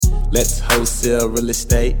Let's wholesale real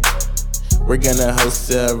estate. We're gonna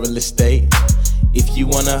wholesale real estate. If you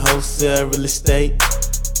wanna wholesale real estate,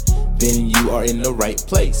 then you are in the right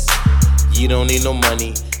place. You don't need no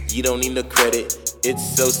money, you don't need no credit.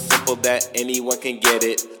 It's so simple that anyone can get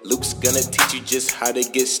it. Luke's gonna teach you just how to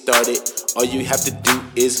get started. All you have to do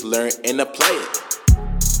is learn and apply it.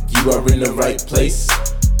 You are in the right place.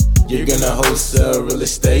 You're gonna wholesale real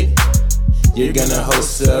estate. You're gonna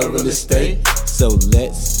wholesale real estate. So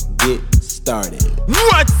let's get started.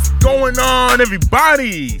 What's going on,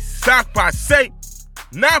 everybody? Sock Passe,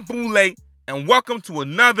 not Boule, and welcome to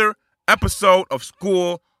another episode of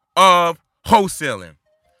School of Wholesaling.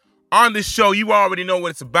 On this show, you already know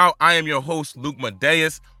what it's about. I am your host, Luke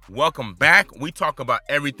Madeus. Welcome back. We talk about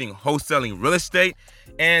everything wholesaling real estate.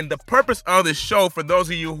 And the purpose of this show, for those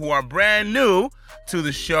of you who are brand new to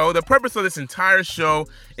the show, the purpose of this entire show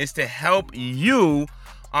is to help you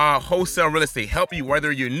wholesale real estate. Help you, whether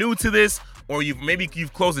you're new to this or maybe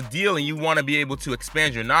you've closed a deal and you want to be able to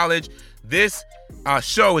expand your knowledge. This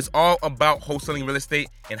show is all about wholesaling real estate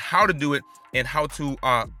and how to do it, and how to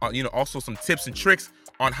also some tips and tricks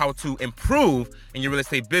on how to improve in your real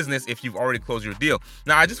estate business if you've already closed your deal.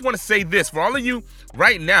 Now, I just want to say this for all of you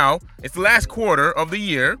right now. It's the last quarter of the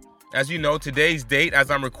year. As you know, today's date,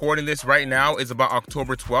 as I'm recording this right now, is about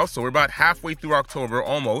October 12th. So we're about halfway through October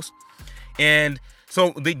almost. And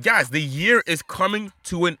so the year is coming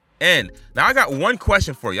to an end. Now, I got one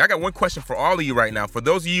question for you. I got one question for all of you right now. For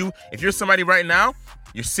those of you, if you're somebody right now,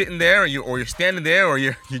 you're sitting there, or you're standing there, or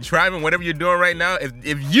you're driving, whatever you're doing right now.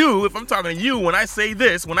 If I'm talking to you, when I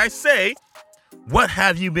say, what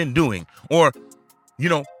have you been doing? Or,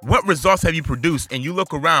 what results have you produced? And you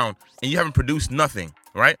look around and you haven't produced nothing,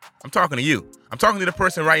 right? I'm talking to you. I'm talking to the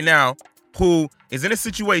person right now who is in a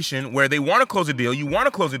situation where they want to close a deal. You want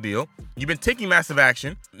to close a deal. You've been taking massive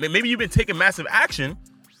action. Maybe you've been taking massive action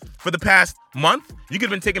for the past month. You could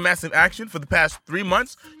have been taking massive action for the past 3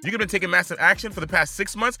 months. You could have been taking massive action for the past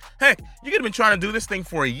 6 months. Heck, you could have been trying to do this thing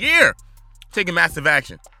for a year, taking massive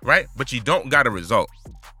action, right? But you don't got a result,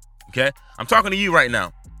 okay? I'm talking to you right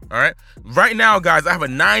now, all right? Right now, guys, I have a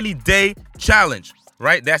 90-day challenge,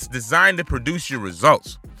 right? That's designed to produce your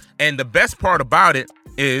results. And the best part about it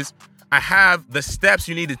is I have the steps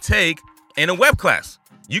you need to take in a web class.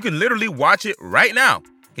 You can literally watch it right now.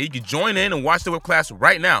 Okay? You can join in and watch the web class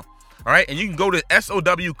right now. All right, and you can go to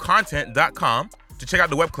sowcontent.com to check out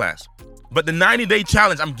the web class. But the 90-day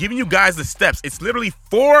challenge, I'm giving you guys the steps. It's literally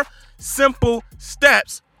 4 simple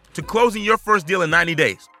steps to closing your first deal in 90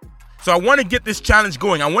 days. So I want to get this challenge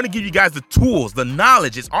going. I want to give you guys the tools, the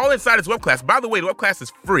knowledge. It's all inside this web class. By the way, the web class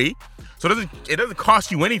is free, so it doesn't cost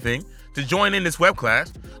you anything to join in this web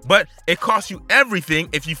class, but it costs you everything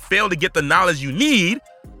if you fail to get the knowledge you need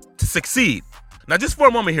to succeed. Now, just for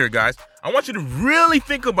a moment here, guys, I want you to really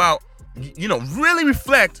think about, really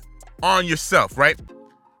reflect on yourself, right?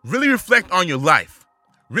 Really reflect on your life.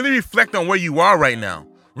 Really reflect on where you are right now.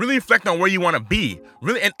 Really reflect on where you want to be.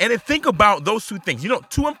 Really, and think about those 2 things.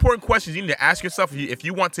 2 important questions you need to ask yourself if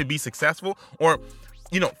you want to be successful, or,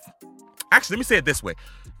 actually, let me say it this way.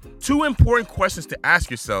 2 important questions to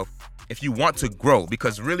ask yourself if you want to grow,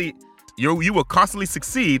 because really, you will constantly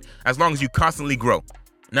succeed as long as you constantly grow.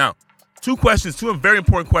 Now, 2 very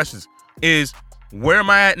important questions is, where am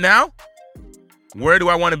I at now? Where do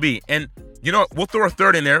I want to be? And we'll throw a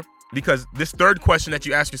third in there, because this third question that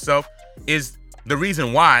you ask yourself is the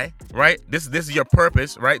reason why, right? This is your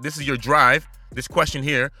purpose, right? This is your drive, this question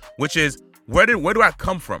here, which is, where do I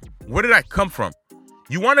come from? Where did I come from?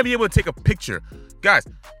 You want to be able to take a picture. Guys,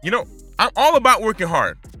 I'm all about working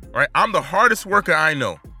hard, right? I'm the hardest worker I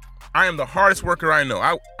know. I am the hardest worker I know.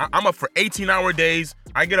 I'm up for 18-hour days.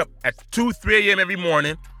 I get up at 2, 3 a.m. every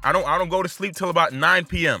morning. I don't go to sleep till about 9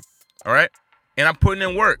 p.m. All right? And I'm putting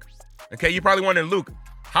in work. Okay, you're probably wondering, Luke,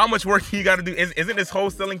 how much work you got to do? Isn't this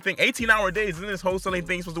wholesaling thing 18-hour days? Isn't this wholesaling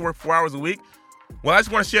thing supposed to work 4 hours a week? Well, I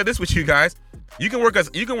just want to share this with you guys. You can work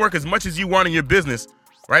as much as you want in your business,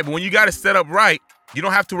 right? But when you got it set up right, you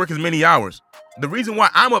don't have to work as many hours. The reason why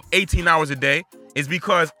I'm up 18 hours a day is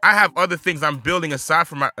because I have other things I'm building aside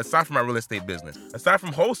from my real estate business. Aside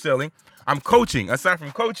from wholesaling, I'm coaching. Aside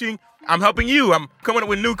from coaching, I'm helping you. I'm coming up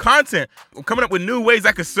with new content. I'm coming up with new ways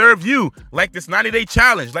I could serve you, like this 90-day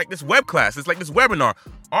challenge, like this web class. It's like this webinar.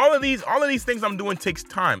 All of these things I'm doing takes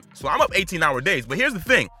time. So I'm up 18-hour days. But here's the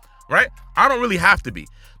thing, right? I don't really have to be.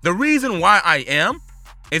 The reason why I am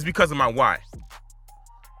is because of my why.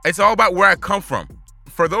 It's all about where I come from.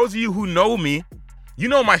 For those of you who know me, you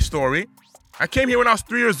know my story. I came here when I was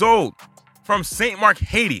 3 years old from St. Mark,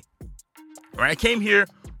 Haiti. Right? I came here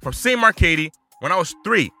from St. Mark, Haiti when I was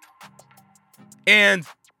 3. And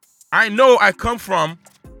I know I come from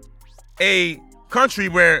a country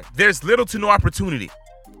where there's little to no opportunity.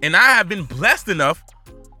 And I have been blessed enough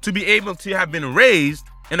to be able to have been raised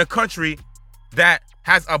in a country that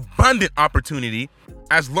has abundant opportunity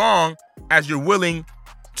as long as you're willing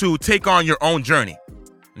to take on your own journey.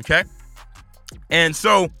 Okay? And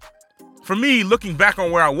so, for me, looking back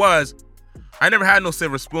on where I was, I never had no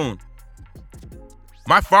silver spoon.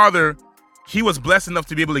 My father, he was blessed enough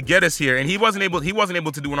to be able to get us here, and he wasn't able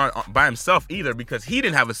to do it by himself either, because he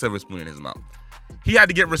didn't have a silver spoon in his mouth. He had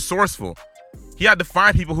to get resourceful. He had to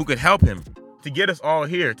find people who could help him to get us all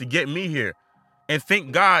here, to get me here. And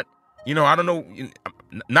thank God, I don't know,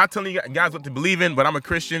 I'm not telling you guys what to believe in, but I'm a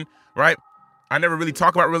Christian, right? I never really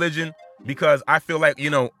talk about religion because I feel like,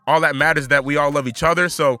 all that matters is that we all love each other.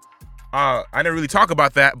 So I never really talk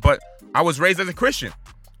about that, but I was raised as a Christian.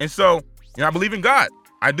 And so, I believe in God.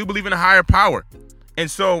 I do believe in a higher power.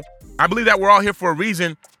 And so I believe that we're all here for a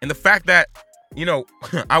reason. And the fact that,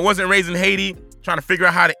 I wasn't raised in Haiti trying to figure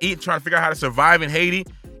out how to eat, trying to figure out how to survive in Haiti.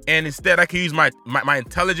 And instead I could use my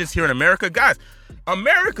intelligence here in America. Guys,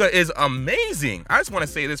 America is amazing. I just want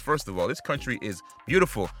to say this, first of all. This country is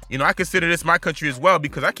beautiful. I consider this my country as well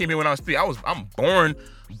because I came here when I was 3. I'm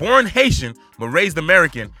born Haitian, but raised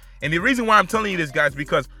American. And the reason why I'm telling you this, guys,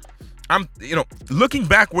 because I'm, looking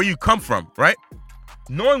back where you come from, right?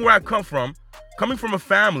 Knowing where I come from, coming from a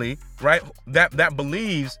family, right, that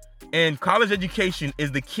believes in college education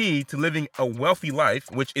is the key to living a wealthy life,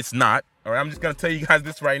 which it's not. All right, I'm just going to tell you guys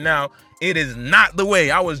this right now. It is not the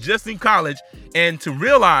way. I was just in college, and to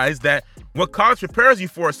realize that what college prepares you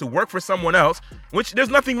for is to work for someone else, which there's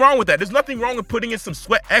nothing wrong with that. There's nothing wrong with putting in some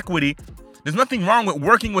sweat equity. There's nothing wrong with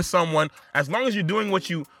working with someone as long as you're doing what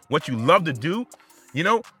you love to do.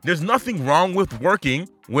 There's nothing wrong with working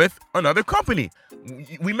with another company.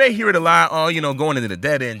 We may hear it a lot, going into the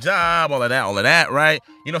dead-end job, all of that, right?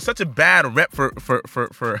 Such a bad rep for the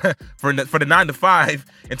 9-to-5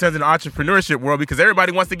 in terms of the entrepreneurship world, because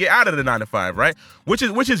everybody wants to get out of the 9-to-5, right?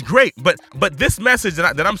 Which is great, but this message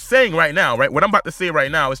that I'm saying right now, right, what I'm about to say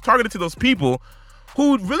right now is targeted to those people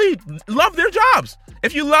who really love their jobs.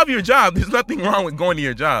 If you love your job, there's nothing wrong with going to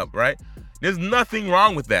your job, right? There's nothing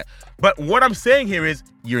wrong with that. But what I'm saying here is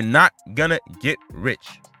you're not gonna get rich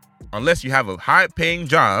unless you have a high-paying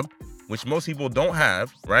job, which most people don't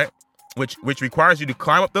have, right? Which requires you to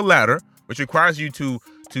climb up the ladder, which requires you to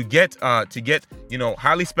get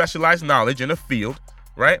highly specialized knowledge in a field,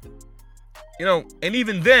 right? And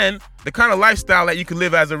even then, the kind of lifestyle that you can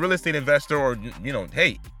live as a real estate investor, or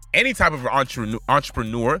hey, any type of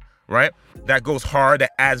entrepreneur, right? That goes hard,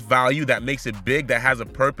 that adds value, that makes it big, that has a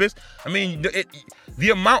purpose. I mean,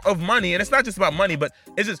 the amount of money, and it's not just about money, but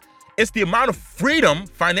it's the amount of freedom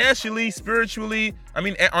financially, spiritually,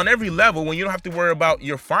 on every level, when you don't have to worry about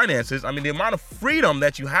your finances. The amount of freedom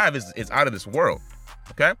that you have is out of this world,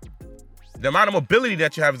 okay? The amount of mobility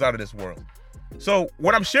that you have is out of this world. So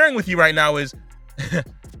what I'm sharing with you right now is,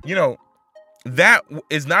 that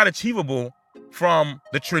is not achievable from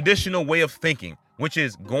the traditional way of thinking, which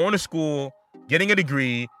is going to school, getting a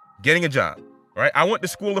degree, getting a job, right? I went to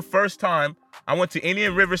school the first time. I went to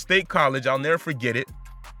Indian River State College. I'll never forget it.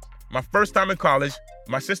 My first time in college,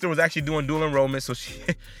 my sister was actually doing dual enrollment, so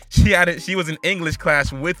she was in English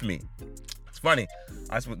class with me. It's funny.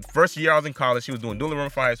 First year I was in college, she was doing dual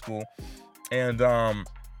enrollment for high school, and I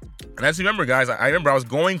just remember, guys. I remember I was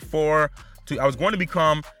going to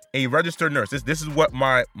become a registered nurse. This is what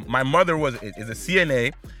my mother is a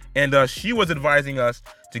CNA. And she was advising us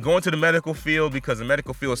to go into the medical field because the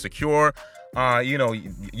medical field is secure.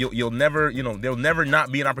 You'll never, there'll never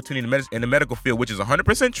not be an opportunity in the medical field, which is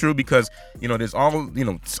 100% true, because, there's all of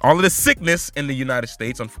the sickness in the United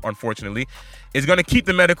States, unfortunately, is going to keep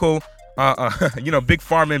the medical, big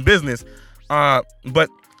pharma in business. But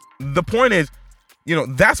the point is,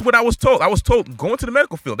 that's what I was told. I was told, go into the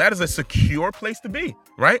medical field. That is a secure place to be,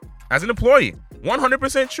 right? As an employee,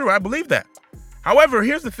 100% true. I believe that. However,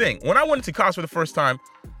 here's the thing. When I went into college for the first time,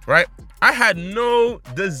 right, I had no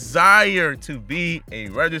desire to be a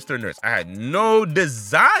registered nurse. I had no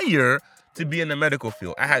desire to be in the medical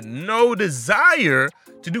field. I had no desire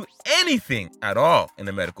to do anything at all in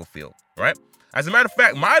the medical field, right? As a matter of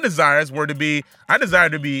fact, my desires were I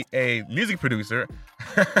desired to be a music producer,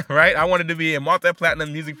 right? I wanted to be a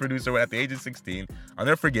multi-platinum music producer at the age of 16. I'll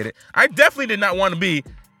never forget it. I definitely did not want to be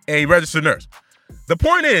a registered nurse. The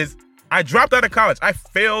point is, I dropped out of college. I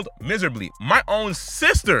failed miserably. My own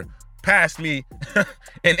sister passed me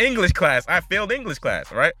in English class. I failed English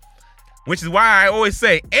class, right? Which is why I always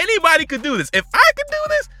say, anybody could do this. If I could do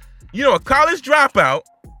this, a college dropout,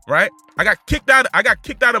 right? I got kicked out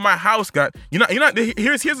of my house.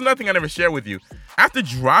 Here's another thing I never shared with you. After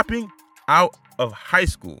dropping out of high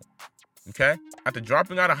school, Okay? After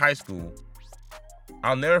dropping out of high school,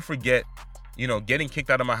 I'll never forget, getting kicked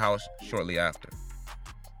out of my house shortly after.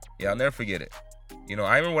 Yeah, I'll never forget it.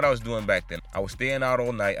 I remember what I was doing back then. I was staying out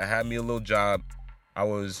all night. I had me a little job. I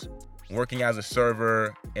was working as a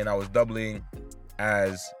server, and I was doubling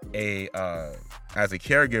as a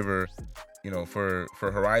caregiver, for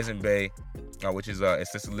Horizon Bay, which is a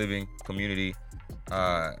assisted living community.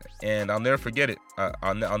 And I'll never forget it.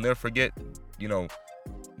 I'll never forget,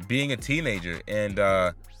 being a teenager, and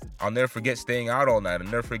I'll never forget staying out all night. I'll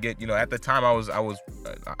never forget, at the time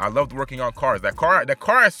I loved working on cars. That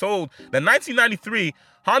car I sold, the 1993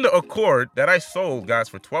 Honda Accord that I sold, guys,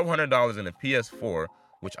 for $1,200 in a PS4,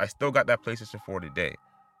 which I still got that PlayStation 4 today,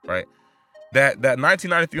 right? That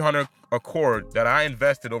 1993 Honda Accord that I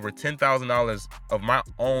invested over $10,000 of my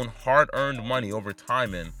own hard-earned money over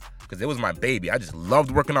time in, because it was my baby. I just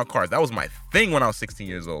loved working on cars. That was my thing when I was 16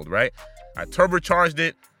 years old, right? I turbocharged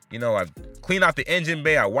it. I cleaned out the engine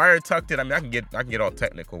bay. I wire tucked it. I mean, I can get all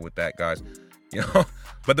technical with that, guys.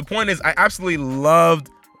 But the point is, I absolutely loved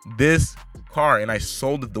this car, and I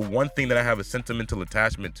sold it, the one thing that I have a sentimental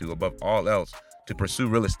attachment to above all else, to pursue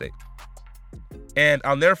real estate. And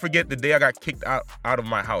I'll never forget the day I got kicked out of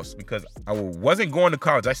my house because I wasn't going to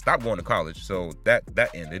college. I stopped going to college, so that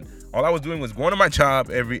ended. All I was doing was going to my job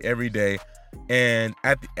every day, and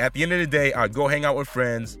at the end of the day, I'd go hang out with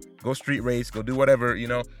friends, go street race, go do whatever,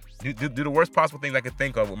 do the worst possible things I could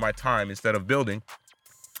think of with my time instead of building.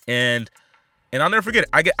 And I'll never forget it.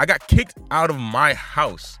 I got kicked out of my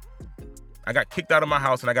house. I got kicked out of my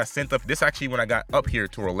house, and I got sent up. This actually when I got up here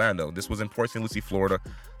to Orlando. This was in Port St. Lucie, Florida.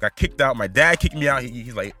 Got kicked out. My dad kicked me out.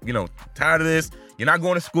 He's like, tired of this. You're not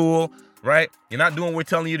going to school, right? You're not doing what we're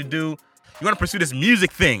telling you to do. You want to pursue this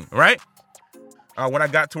music thing, right? When I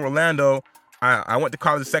got to Orlando, I went to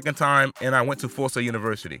college the second time, and I went to Full Sail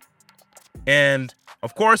University. And,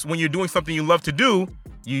 of course, when you're doing something you love to do,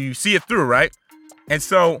 you see it through, right? And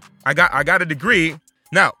so I got a degree.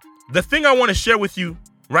 Now, the thing I want to share with you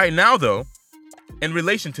right now, though, in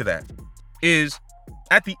relation to that, is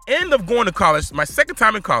at the end of going to college, my second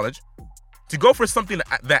time in college, to go for something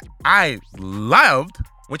that I loved,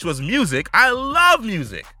 which was music. I love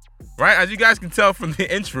music, right? As you guys can tell from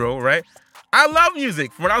the intro, right? I love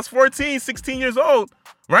music. When I was 14, 16 years old,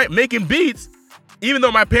 right? Making beats, even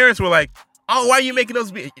though my parents were like, oh, why are you making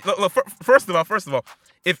those beats? Look, first of all,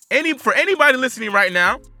 for anybody listening right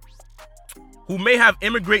now who may have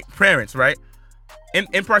immigrant parents, right?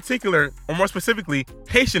 In particular, or more specifically,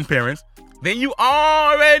 Haitian parents, then you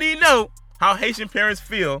already know how Haitian parents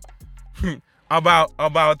feel about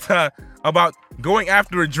going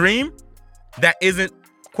after a dream that isn't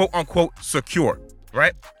quote unquote secure,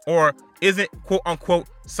 right? Or isn't quote unquote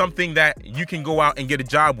something that you can go out and get a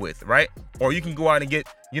job with, right? Or you can go out and get,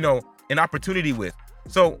 an opportunity with.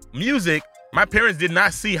 So music, my parents did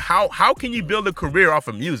not see how can you build a career off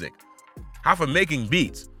of music, off of making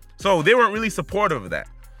beats. So they weren't really supportive of that.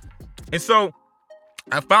 And so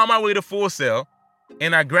I found my way to Full Sail,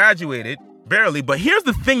 and I graduated barely. But here's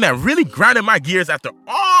the thing that really grinded my gears after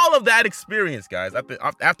all of that experience, guys.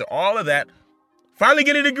 After all of that, finally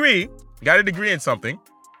got a degree in something.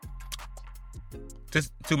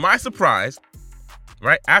 To my surprise,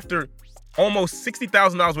 right, after almost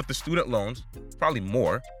 $60,000 worth of student loans, probably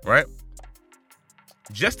more, right,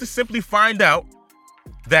 just to simply find out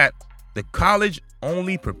that the college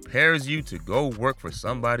only prepares you to go work for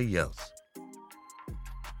somebody else.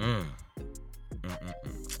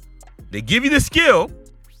 They give you the skill,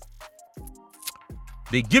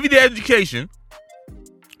 they give you the education,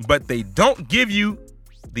 but they don't give you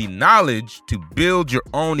the knowledge to build your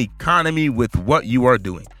own economy with what you are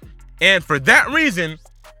doing. And for that reason,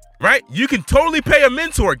 right, you can totally pay a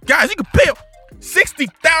mentor. Guys, you can pay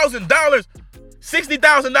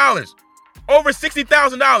 $60,000, over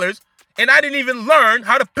 $60,000, and I didn't even learn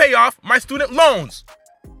how to pay off my student loans.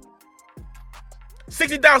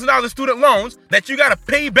 $60,000 student loans that you got to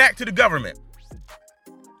pay back to the government.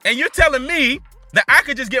 And you're telling me that I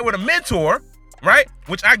could just get with a mentor, right?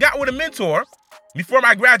 Which I got with a mentor before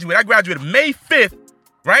I graduated. I graduated May 5th,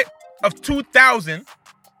 right, of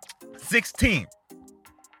 2016.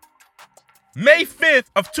 May 5th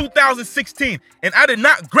of 2016. And I did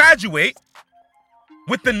not graduate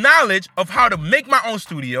with the knowledge of how to make my own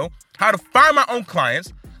studio, how to find my own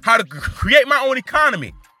clients, how to create my own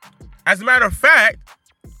economy. As a matter of fact,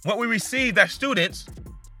 what we received as students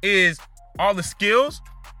is all the skills,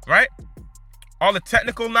 right? All the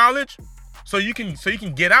technical knowledge, so you can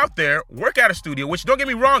get out there, work at a studio, which, don't get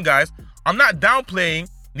me wrong, guys, I'm not downplaying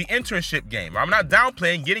the internship game. I'm not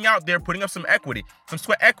downplaying getting out there, putting up some equity, some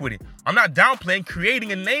sweat equity. I'm not downplaying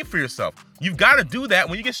creating a name for yourself. You've got to do that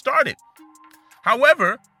when you get started.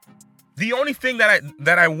 However, the only thing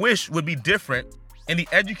that I wish would be different in the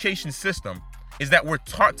education system is that we're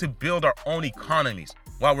taught to build our own economies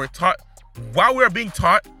while we're being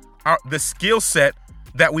taught the skill set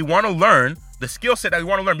that we want to learn,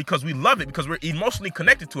 because we love it, because we're emotionally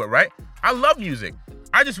connected to it, right? I love music.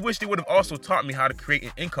 I just wish they would have also taught me how to create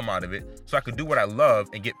an income out of it so I could do what I love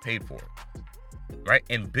and get paid for it, right?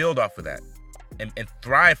 And build off of that and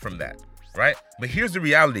thrive from that, right? But here's the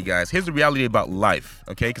reality, guys. Here's the reality about life,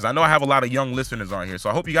 okay? Because I know I have a lot of young listeners on here, so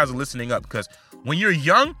I hope you guys are listening up, because when you're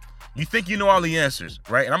young, you think you know all the answers,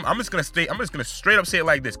 right? And I'm just gonna straight up say it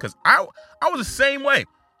like this, because I was the same way,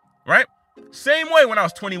 right? Same way when I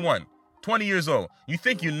was 21, 20 years old. You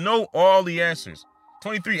think you know all the answers.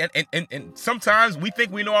 23, and sometimes we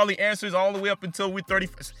think we know all the answers all the way up until we're 30.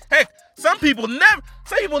 Heck, some people never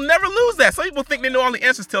lose that. Some people think they know all the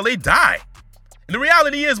answers till they die. And the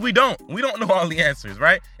reality is we don't know all the answers,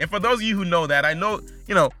 right? And for those of you who know that, I know,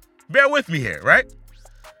 bear with me here, right?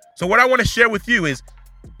 So what I want to share with you is,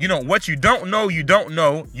 what you don't know,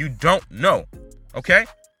 okay?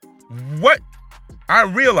 What I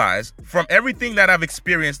realized from everything that I've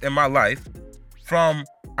experienced in my life,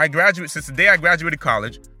 since the day I graduated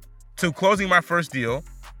college to closing my first deal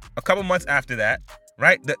a couple months after that,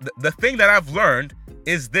 right? The thing that I've learned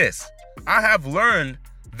is this. I have learned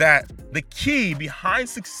that the key behind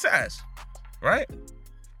success, right,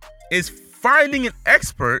 is finding an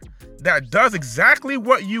expert that does exactly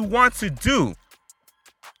what you want to do.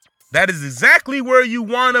 That is exactly where you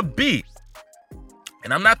want to be.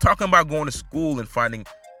 And I'm not talking about going to school and finding...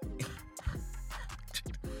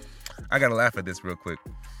 I got to laugh at this real quick.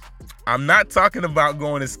 I'm not talking about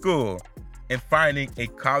going to school and finding a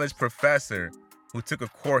college professor who took a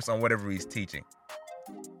course on whatever he's teaching.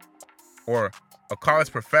 Or a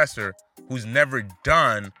college professor who's never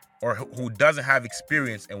done or who doesn't have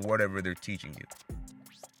experience in whatever they're teaching you.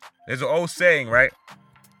 There's an old saying, right?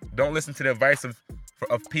 Don't listen to the advice of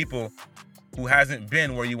people who hasn't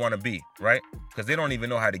been where you want to be, right? Because they don't even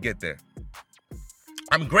know how to get there.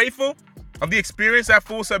 I'm grateful of the experience at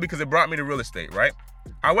Full Sail because it brought me to real estate, right?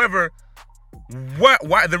 However,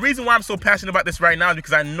 the reason why I'm so passionate about this right now is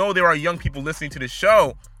because I know there are young people listening to the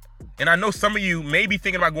show, and I know some of you may be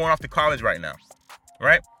thinking about going off to college right now,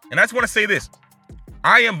 right? And I just want to say this: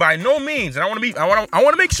 I am by no means, and I want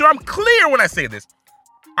to make sure I'm clear when I say this.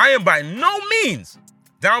 I am by no means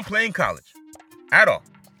downplaying college at all.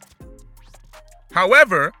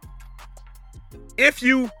 However, if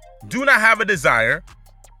you do not have a desire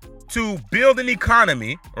to build an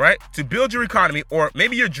economy, right? To build your economy, or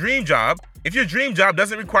maybe your dream job, if your dream job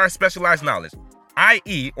doesn't require specialized knowledge,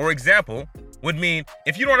 i.e., or example, would mean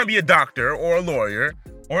if you don't want to be a doctor or a lawyer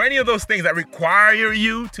or any of those things that require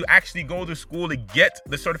you to actually go to school to get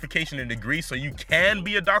the certification and degree so you can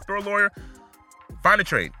be a doctor or a lawyer, find a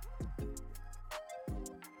trade.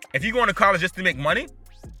 If you're going to college just to make money,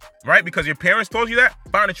 right, because your parents told you that,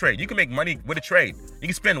 find a trade. You can make money with a trade. You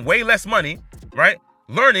can spend way less money, right,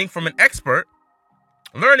 learning from an expert.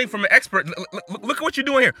 Look at what you're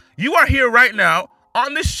doing here. You are here right now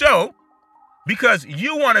on this show because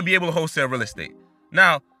you want to be able to wholesale real estate.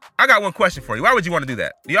 Now, I got one question for you. Why would you want to do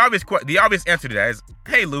that? The obvious answer to that is,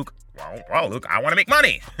 hey, Luke, well, Luke, I want to make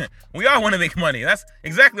money. We all want to make money. That's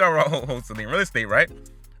exactly our wholesaling real estate, right?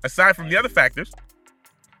 Aside from the other factors.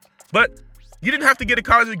 But you didn't have to get a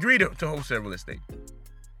college degree to wholesale real estate.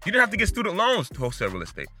 You didn't have to get student loans to wholesale real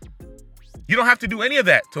estate. You don't have to do any of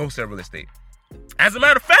that to wholesale real estate. As a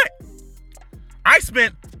matter of fact, I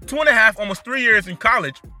spent 2.5, almost 3 years in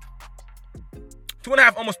college.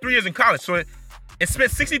 2.5, almost 3 years in college. So it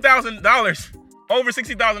spent $60,000, over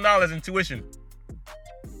 $60,000 in tuition.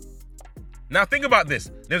 Now think about this.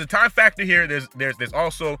 There's a time factor here. There's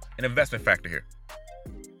also an investment factor here.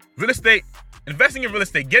 Real estate, investing in real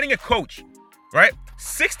estate, getting a coach, right?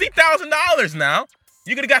 $60,000 now.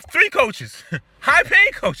 You could have got 3 coaches,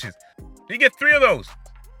 high-paying coaches. You get 3 of those.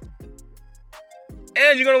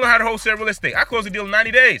 And you're going to learn how to wholesale real estate. I closed a deal in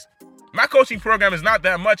 90 days. My coaching program is not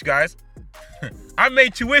that much, guys. I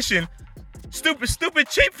made tuition stupid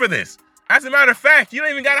cheap for this. As a matter of fact, you don't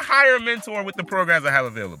even got to hire a mentor with the programs I have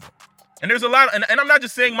available. And there's a lot, and I'm not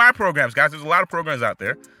just saying my programs, guys. There's a lot of programs out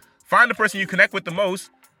there. Find the person you connect with the most,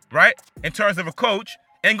 right, in terms of a coach,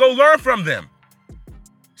 and go learn from them.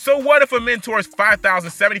 So what if a mentor is $5,000,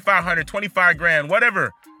 $7,500, $25,000,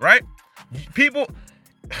 whatever, right? People,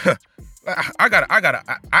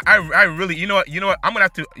 I really, you know what, I'm gonna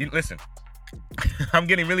have to, listen, I'm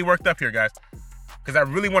getting really worked up here, guys, because I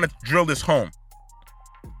really want to drill this home.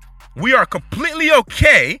 We are completely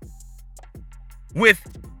okay with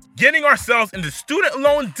getting ourselves into student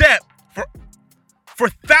loan debt for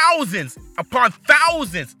thousands upon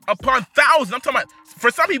thousands upon thousands. I'm talking about, for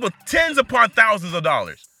some people, tens upon thousands of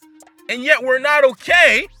dollars. And yet we're not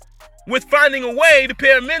okay with finding a way to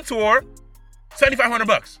pay a mentor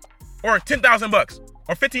 $7,500 or $10,000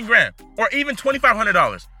 or $15,000 or even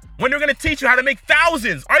 $2,500 when they're going to teach you how to make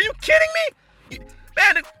thousands. Are you kidding me?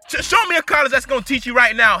 Man, show me a college that's going to teach you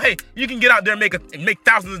right now, hey, you can get out there and make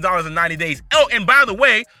thousands of dollars in 90 days. Oh, and by the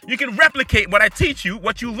way, you can replicate what I teach you,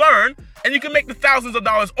 what you learn, and you can make the thousands of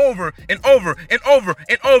dollars over and over and over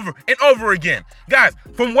and over and over again. Guys,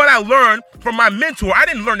 from what I learned from my mentor, I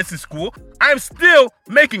didn't learn this in school. I am still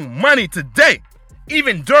making money today,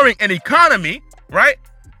 even during an economy, right,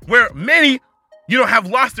 where many, have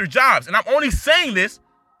lost their jobs. And I'm only saying this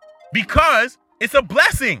because it's a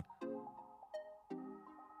blessing.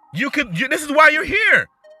 This is why you're here.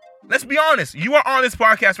 Let's be honest. You are on this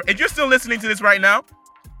podcast. If you're still listening to this right now,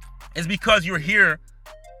 it's because you're here.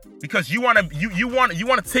 Because you want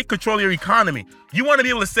to take control of your economy. You want to be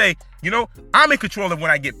able to say, I'm in control of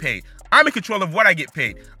when I get paid. I'm in control of what I get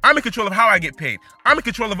paid. I'm in control of how I get paid. I'm in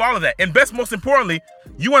control of all of that. And most importantly,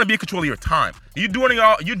 you want to be in control of your time. You're doing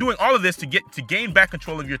all of this to gain back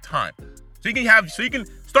control of your time. So you can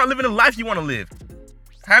start living the life you want to live.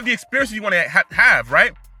 Have the experiences you want to have,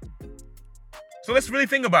 right? So let's really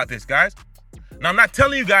think about this, guys. Now, I'm not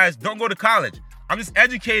telling you guys don't go to college. I'm just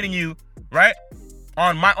educating you, right,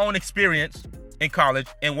 on my own experience in college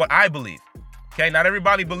and what I believe. Okay, not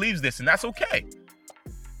everybody believes this, and that's okay.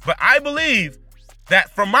 But I believe that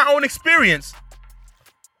from my own experience,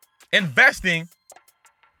 investing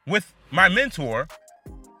with my mentor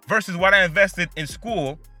versus what I invested in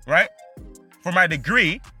school, right, for my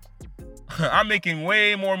degree, I'm making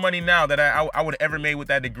way more money now than I would have ever made with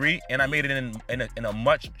that degree, and I made it in a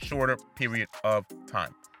much shorter period of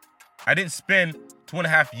time. I didn't spend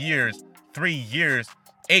 2.5 years, 3 years,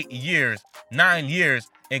 8 years, 9 years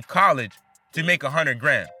in college to make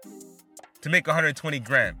 $100,000, to make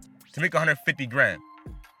 $120,000, to make $150,000.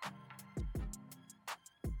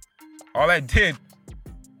 All I did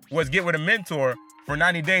was get with a mentor for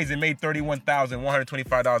 90 days and made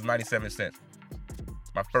 $31,125.97.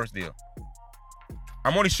 My first deal.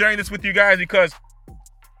 I'm only sharing this with you guys because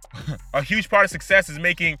a huge part of success is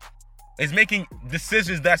making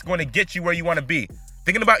decisions that's going to get you where you want to be.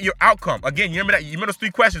 Thinking about your outcome. Again, you remember those 3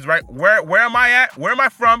 questions, right? Where am I at? Where am I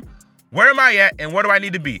from? Where am I at? And what do I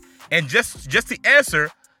need to be? And just to answer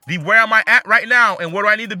the where am I at right now and what do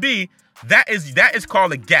I need to be, that is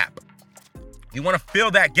called a gap. You want to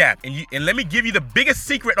fill that gap. And let me give you the biggest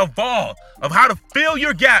secret of all of how to fill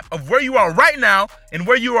your gap of where you are right now and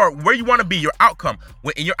where you want to be, your outcome.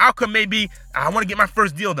 And your outcome may be, I want to get my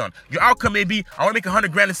first deal done. Your outcome may be, I want to make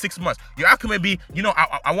 $100,000 in 6 months. Your outcome may be,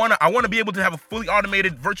 I want to be able to have a fully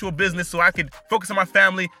automated virtual business so I can focus on my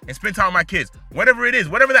family and spend time with my kids. Whatever it is,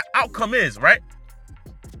 whatever that outcome is, right?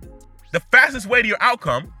 The fastest way to your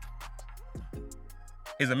outcome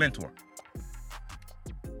is a mentor.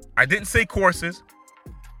 I didn't say courses.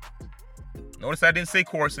 Notice I didn't say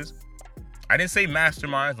courses. I didn't say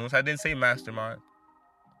masterminds. Notice I didn't say mastermind.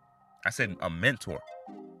 I said a mentor.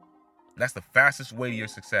 That's the fastest way to your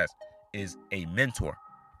success is a mentor.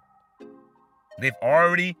 They've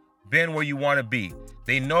already been where you want to be.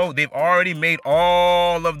 They know they've already made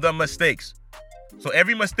all of the mistakes. So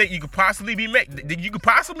every mistake you could possibly make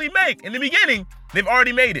in the beginning, they've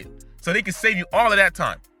already made it. So they can save you all of that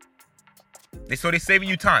time. They're saving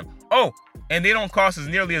you time. Oh, and they don't cost us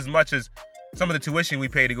nearly as much as some of the tuition we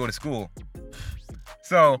pay to go to school.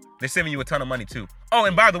 So they're saving you a ton of money too. Oh,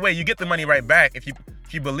 and by the way, you get the money right back if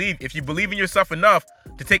you believe in yourself enough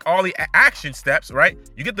to take all the action steps, right?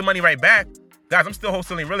 You get the money right back. Guys, I'm still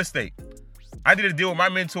wholesaling real estate. I did a deal with my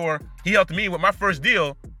mentor. He helped me with my first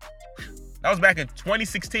deal. That was back in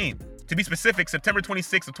 2016. To be specific, September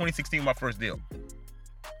 26th of 2016, my first deal.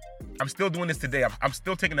 I'm still doing this today. I'm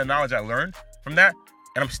still taking the knowledge I learned from that,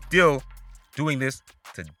 and I'm still doing this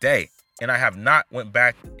today. And I have not went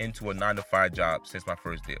back into a 9-to-5 job since my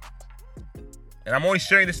first deal. And I'm only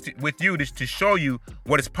sharing this with you to show you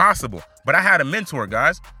what is possible. But I had a mentor,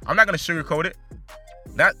 guys. I'm not going to sugarcoat it.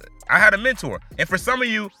 I had a mentor. And for some of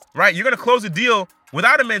you, right, you're going to close a deal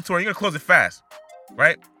without a mentor. You're going to close it fast,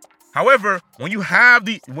 right? However, when you have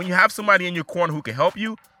somebody in your corner who can help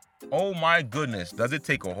you, oh my goodness, does it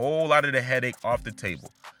take a whole lot of the headache off the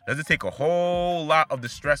table? Does it take a whole lot of the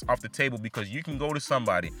stress off the table? Because you can go to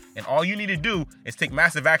somebody and all you need to do is take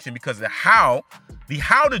massive action because the how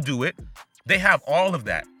to do it, they have all of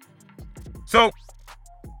that. So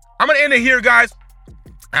I'm going to end it here, guys.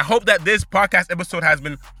 I hope that this podcast episode has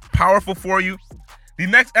been powerful for you. The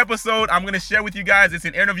next episode I'm going to share with you guys, it's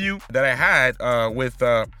an interview that I had with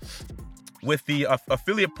with the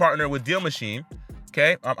affiliate partner with Deal Machine.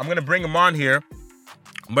 Okay, I'm gonna bring him on here,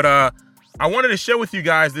 but I wanted to share with you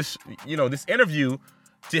guys this interview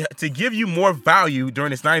to give you more value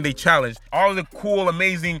during this 90-day challenge. All of the cool,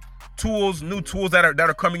 amazing tools, new tools that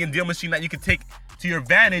are coming in Deal Machine that you can take to your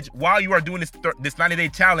advantage while you are doing this 90-day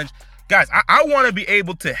challenge. Guys, I want to be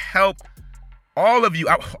able to help all of you.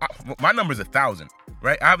 My number is 1,000,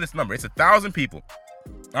 right? I have this number. It's 1,000 people.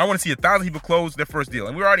 I want to see 1,000 people close their first deal.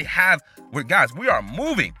 And we already have, guys, we are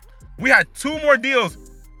moving. We had 2 more deals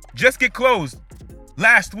just get closed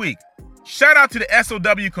last week. Shout out to the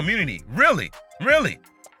SOW community. Really.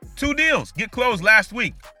 2 deals get closed last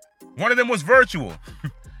week. One of them was virtual,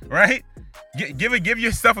 right? Give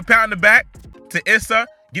yourself a pat on the back to Issa.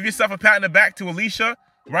 Give yourself a pat on the back to Alicia,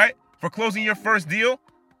 right? For closing your first deal.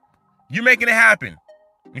 You're making it happen,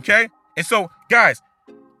 okay? And so, guys,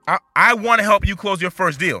 I want to help you close your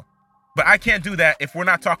first deal, but I can't do that if we're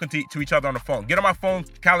not talking to each other on the phone. Get on my phone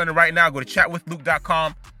calendar right now. Go to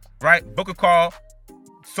chatwithluke.com, right? Book a call.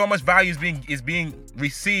 So much value is being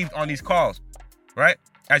received on these calls, right?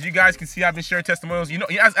 As you guys can see, I've been sharing testimonials.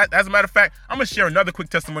 As a matter of fact, I'm going to share another quick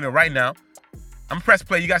testimonial right now. I'm going to press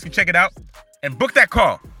play. You guys can check it out and book that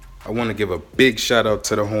call. I want to give a big shout out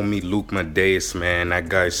to the homie Luke Madeus, man. That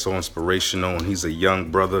guy's so inspirational, and he's a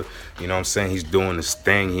young brother. You know what I'm saying? He's doing his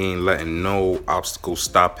thing. He ain't letting no obstacles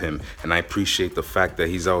stop him. And I appreciate the fact that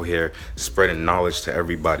he's out here spreading knowledge to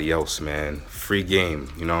everybody else, man. Free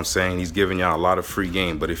game. You know what I'm saying? He's giving y'all a lot of free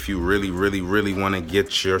game. But if you really want to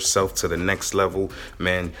get yourself to the next level,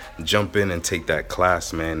 man, jump in and take that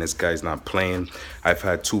class, man. This guy's not playing. I've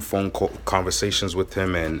had 2 phone conversations with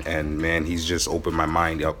him, and man, he's just opened my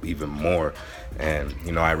mind up even more.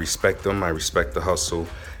 And I respect him. I respect the hustle,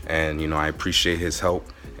 and I appreciate his help.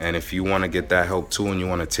 And if you want to get that help too, and you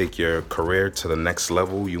want to take your career to the next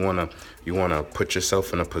level, you want to put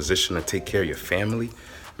yourself in a position to take care of your family,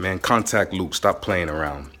 man, contact Luke. Stop playing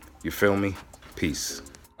around. You feel me? Peace.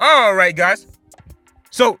 All right, guys.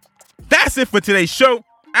 So that's it for today's show.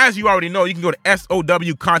 As you already know, you can go to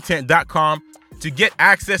SOWcontent.com to get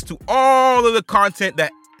access to all of the content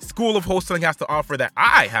that School of Wholesaling has to offer, that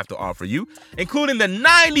I have to offer you, including the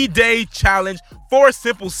 90-day challenge, 4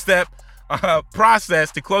 simple step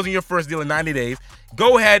process to closing your first deal in 90 days.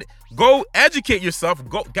 Go ahead, go educate yourself.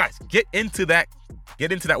 Guys, get into that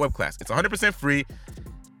web class. It's 100% free.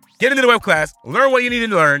 Get into the web class, learn what you need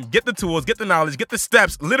to learn, get the tools, get the knowledge, get the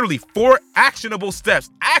steps, literally 4 actionable steps,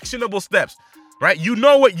 right? You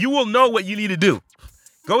will know what you need to do.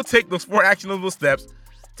 Go take those 4 actionable steps,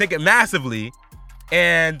 take it massively,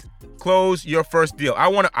 and close your first deal. I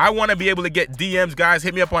want to be able to get DMs, guys.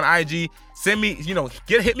 Hit me up on IG. Send me,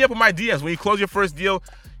 hit me up on my DMs when you close your first deal.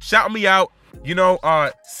 Shout me out.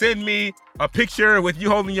 Send me a picture with you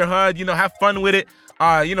holding your HUD. Have fun with it.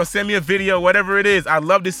 Send me a video, whatever it is. I'd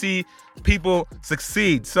love to see people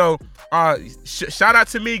succeed. So, shout out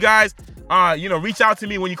to me, guys. Reach out to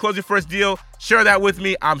me when you close your first deal. Share that with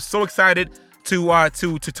me. I'm so excited to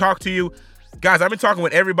talk to you. Guys, I've been talking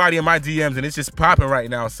with everybody in my DMs, and it's just popping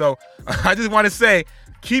right now. So I just want to say,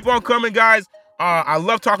 keep on coming, guys. I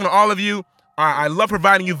love talking to all of you. I love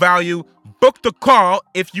providing you value. Book the call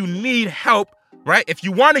if you need help, right? If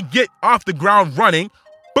you want to get off the ground running,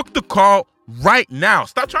 book the call right now.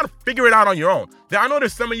 Stop trying to figure it out on your own. I know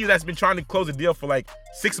there's some of you that's been trying to close a deal for like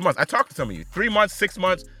 6 months. I talked to some of you, 3 months, 6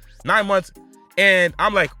 months, 9 months. And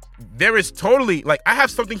I'm like, there is totally, I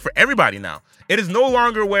have something for everybody now. It is no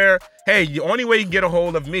longer where, hey, the only way you can get a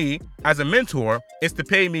hold of me as a mentor is to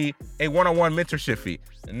pay me a one-on-one mentorship fee.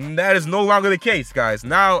 And that is no longer the case, guys.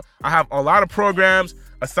 Now I have a lot of programs.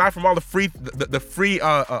 Aside from all the free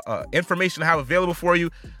information I have available for you,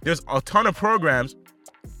 there's a ton of programs,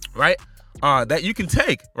 right, that you can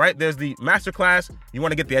take, right? There's the masterclass. You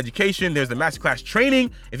want to get the education. There's the masterclass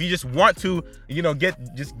training. If you just want to, get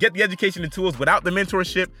the education and tools without the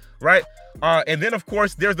mentorship, right? And then of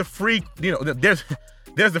course there's the free, there's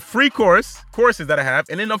the free courses that I have,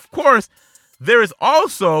 and then of course there is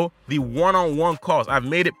also the one-on-one calls. I've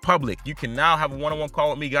made it public. You can now have a one-on-one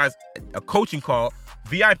call with me, guys. A coaching call,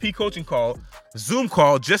 VIP coaching call, Zoom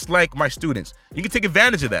call, just like my students. You can take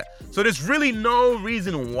advantage of that. So there's really no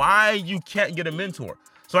reason why you can't get a mentor.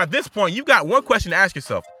 So at this point, you've got one question to ask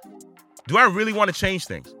yourself. Do I really want to change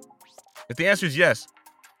things? If the answer is yes,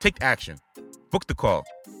 take action. Book the call.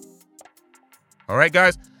 All right,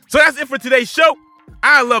 guys. So that's it for today's show.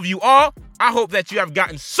 I love you all. I hope that you have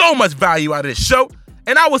gotten so much value out of this show.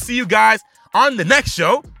 And I will see you guys on the next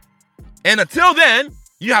show. And until then,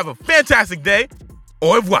 you have a fantastic day.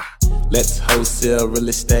 Au revoir. Let's wholesale real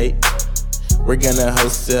estate. We're gonna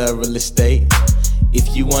wholesale real estate.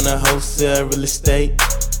 If you wanna wholesale real estate,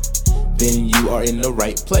 then you are in the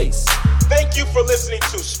right place. Thank you for listening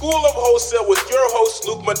to School of Wholesale with your host,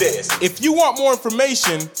 Luke Madeus. If you want more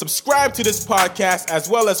information, subscribe to this podcast as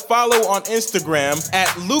well as follow on Instagram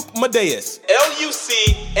at Luke Madeus, LucMadeus.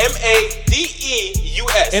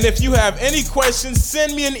 And if you have any questions,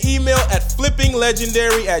 send me an email at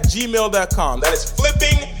flippinglegendary@gmail.com. That is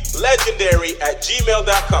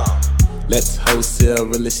flippinglegendary@gmail.com. Let's wholesale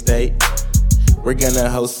real estate. We're gonna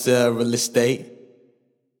wholesale real estate.